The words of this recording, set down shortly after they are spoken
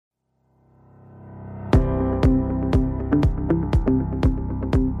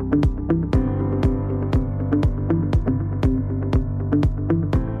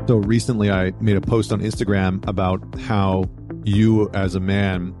recently I made a post on Instagram about how you as a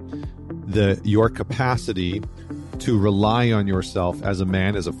man, your capacity to rely on yourself as a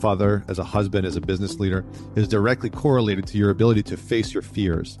man, as a father, as a husband, as a business leader is directly correlated to your ability to face your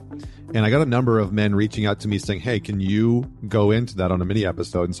fears. And I got a number of men reaching out to me saying, hey, can you go into that on a mini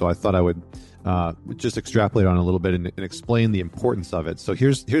episode? And so I thought I would just extrapolate on a little bit and explain the importance of it. So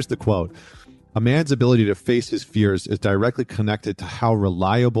here's the quote. A man's ability to face his fears is directly connected to how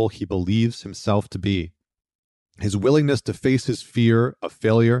reliable he believes himself to be. His willingness to face his fear of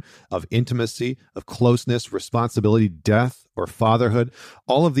failure, of intimacy, of closeness, responsibility, death, or fatherhood,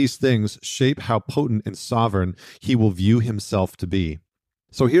 all of these things shape how potent and sovereign he will view himself to be.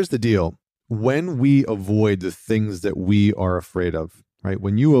 So here's the deal. When we avoid the things that we are afraid of, right?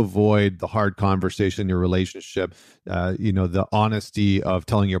 When you avoid the hard conversation in your relationship, the honesty of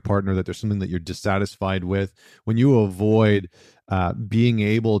telling your partner that there's something that you're dissatisfied with, when you avoid being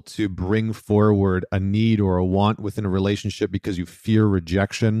able to bring forward a need or a want within a relationship because you fear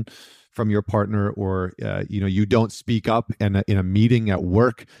rejection from your partner, or you don't speak up in a meeting at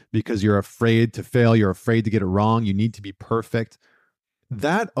work because you're afraid to fail, you're afraid to get it wrong, you need to be perfect.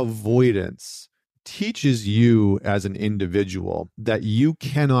 That avoidance teaches you as an individual that you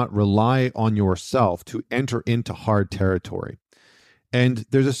cannot rely on yourself to enter into hard territory. And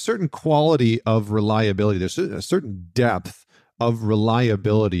there's a certain quality of reliability, there's a certain depth of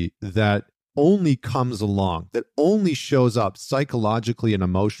reliability that only comes along, that only shows up psychologically and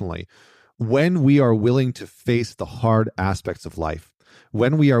emotionally when we are willing to face the hard aspects of life,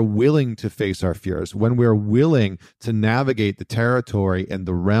 when we are willing to face our fears, when we are willing to navigate the territory and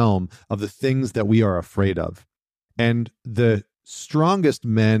the realm of the things that we are afraid of. And the strongest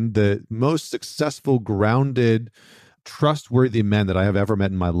men, the most successful, grounded, trustworthy men that I have ever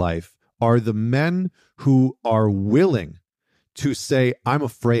met in my life are the men who are willing to say, I'm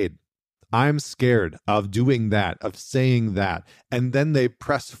afraid, I'm scared of doing that, of saying that, and then they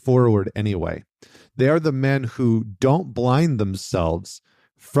press forward anyway. They are the men who don't blind themselves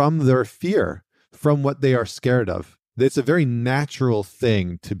from their fear, from what they are scared of. It's a very natural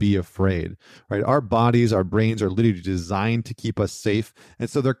thing to be afraid, right? Our bodies, our brains are literally designed to keep us safe. And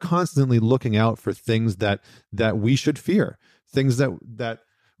so they're constantly looking out for things that we should fear, things that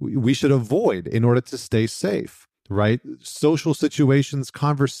we should avoid in order to stay safe, right? Social situations,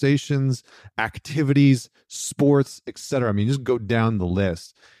 conversations, activities, sports, etc. I mean, just go down the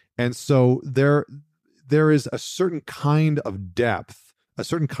list. And so there is a certain kind of depth, a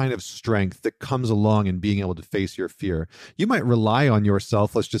certain kind of strength that comes along in being able to face your fear. You might rely on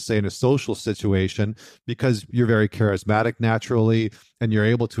yourself, let's just say in a social situation, because you're very charismatic naturally, and you're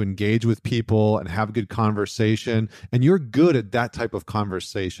able to engage with people and have a good conversation, and you're good at that type of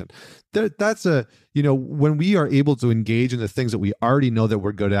conversation. When we are able to engage in the things that we already know that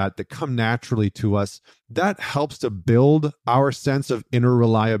we're good at, that come naturally to us, that helps to build our sense of inner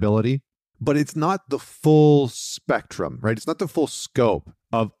reliability. But it's not the full spectrum, right? It's not the full scope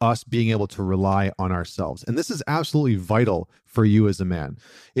of us being able to rely on ourselves. And this is absolutely vital for you as a man.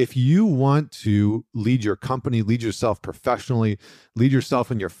 If you want to lead your company, lead yourself professionally, lead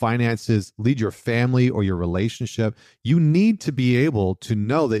yourself in your finances, lead your family or your relationship, you need to be able to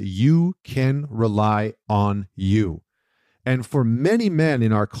know that you can rely on you. And for many men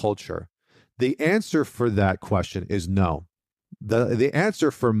in our culture, the answer for that question is no. The answer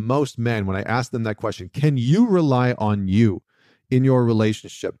for most men, when I ask them that question, can you rely on you in your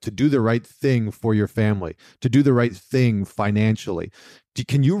relationship to do the right thing for your family, to do the right thing financially?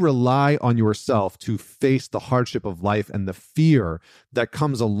 Can you rely on yourself to face the hardship of life and the fear that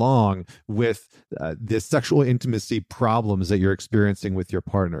comes along with the sexual intimacy problems that you're experiencing with your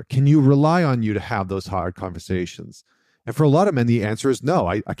partner? Can you rely on you to have those hard conversations? And for a lot of men, the answer is no,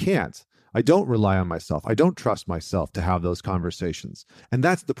 I can't. I don't rely on myself. I don't trust myself to have those conversations. And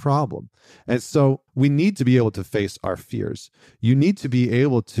that's the problem. And so we need to be able to face our fears. You need to be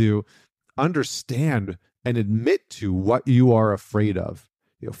able to understand and admit to what you are afraid of.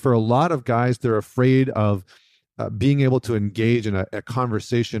 For a lot of guys, they're afraid of being able to engage in a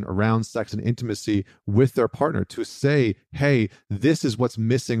conversation around sex and intimacy with their partner, to say, hey, this is what's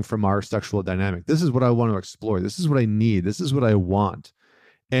missing from our sexual dynamic. This is what I want to explore. This is what I need. This is what I want.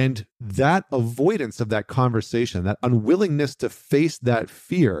 And that avoidance of that conversation, that unwillingness to face that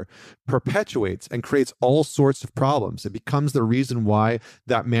fear, perpetuates and creates all sorts of problems. It becomes the reason why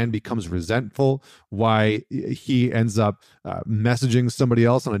that man becomes resentful, why he ends up messaging somebody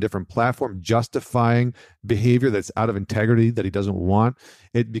else on a different platform, justifying behavior that's out of integrity that he doesn't want.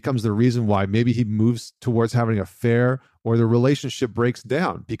 It becomes the reason why maybe he moves towards having an affair or the relationship breaks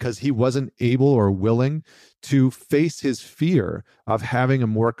down because he wasn't able or willing to face his fear of having a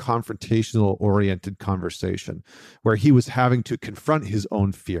more confrontational oriented conversation where he was having to confront his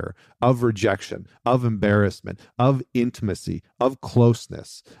own fear of rejection, of embarrassment, of intimacy, of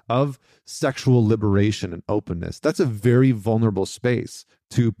closeness, of sexual liberation and openness. That's a very vulnerable space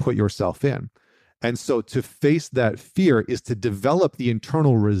to put yourself in. And so to face that fear is to develop the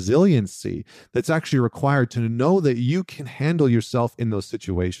internal resiliency that's actually required to know that you can handle yourself in those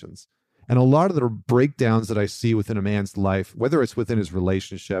situations. And a lot of the breakdowns that I see within a man's life, whether it's within his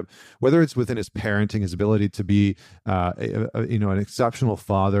relationship, whether it's within his parenting, his ability to be, an exceptional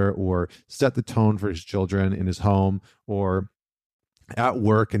father or set the tone for his children in his home or at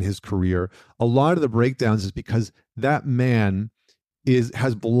work in his career, a lot of the breakdowns is because that man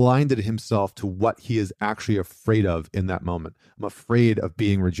has blinded himself to what he is actually afraid of in that moment. I'm afraid of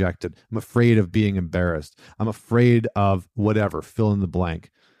being rejected. I'm afraid of being embarrassed. I'm afraid of whatever, fill in the blank.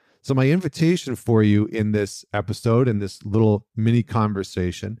 So my invitation for you in this episode, in this little mini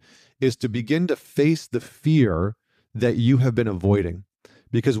conversation, is to begin to face the fear that you have been avoiding.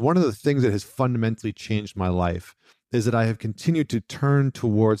 Because one of the things that has fundamentally changed my life is that I have continued to turn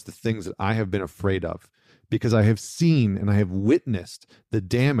towards the things that I have been afraid of, because I have seen and I have witnessed the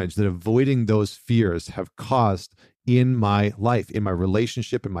damage that avoiding those fears have caused in my life, in my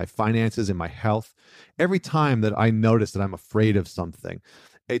relationship, in my finances, in my health. Every time that I notice that I'm afraid of something,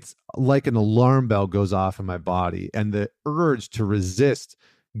 it's like an alarm bell goes off in my body, and the urge to resist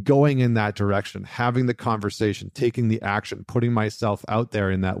going in that direction, having the conversation, taking the action, putting myself out there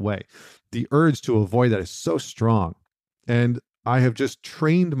in that way, the urge to avoid that is so strong. And I have just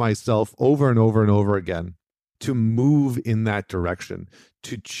trained myself over and over and over again to move in that direction,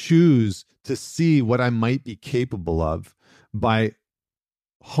 to choose to see what I might be capable of by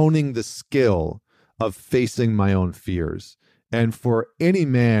honing the skill of facing my own fears. And for any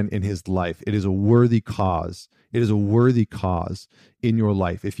man in his life, it is a worthy cause. It is a worthy cause in your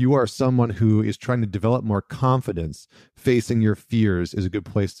life. If you are someone who is trying to develop more confidence, facing your fears is a good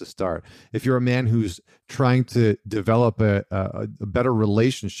place to start. If you're a man who's trying to develop a better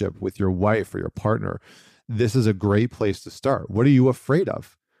relationship with your wife or your partner, this is a great place to start. What are you afraid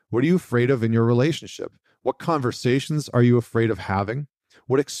of? What are you afraid of in your relationship? What conversations are you afraid of having?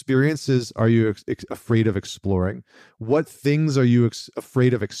 What experiences are you afraid of exploring? What things are you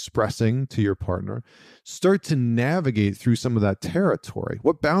afraid of expressing to your partner? Start to navigate through some of that territory.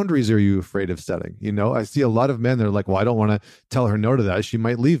 What boundaries are you afraid of setting? You know, I see a lot of men that are like, well, I don't want to tell her no to that. She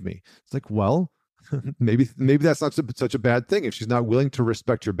might leave me. It's like, well, maybe that's not such a bad thing. If she's not willing to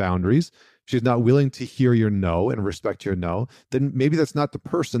respect your boundaries, she's not willing to hear your no and respect your no, then maybe that's not the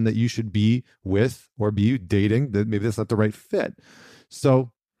person that you should be with or be dating. That maybe that's not the right fit.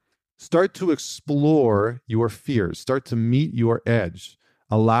 So start to explore your fears, start to meet your edge,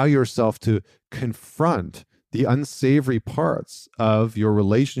 allow yourself to confront the unsavory parts of your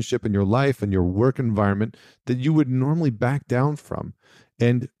relationship and your life and your work environment that you would normally back down from.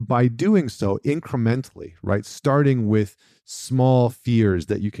 And by doing so incrementally, right, starting with small fears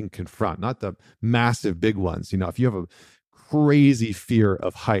that you can confront, not the massive big ones. You know, if you have a crazy fear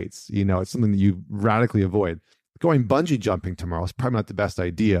of heights, you know, it's something that you radically avoid. Going bungee jumping tomorrow is probably not the best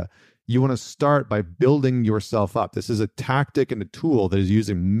idea. You want to start by building yourself up. This is a tactic and a tool that is used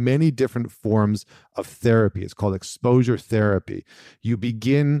in many different forms of therapy. It's called exposure therapy. You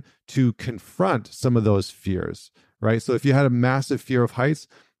begin to confront some of those fears, right? So if you had a massive fear of heights,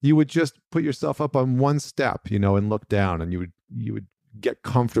 you would just put yourself up on one step, you know, and look down, and you would get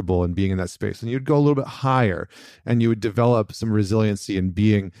comfortable in being in that space, and you'd go a little bit higher, and you would develop some resiliency in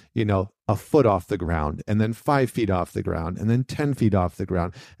being, you know, a foot off the ground, and then 5 feet off the ground, and then 10 feet off the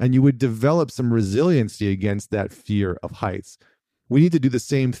ground, and you would develop some resiliency against that fear of heights. We need to do the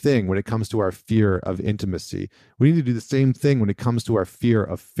same thing when it comes to our fear of intimacy. We need to do the same thing when it comes to our fear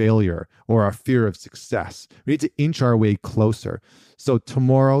of failure or our fear of success. We need to inch our way closer. So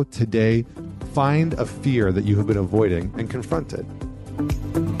tomorrow, today, find a fear that you have been avoiding and confront it.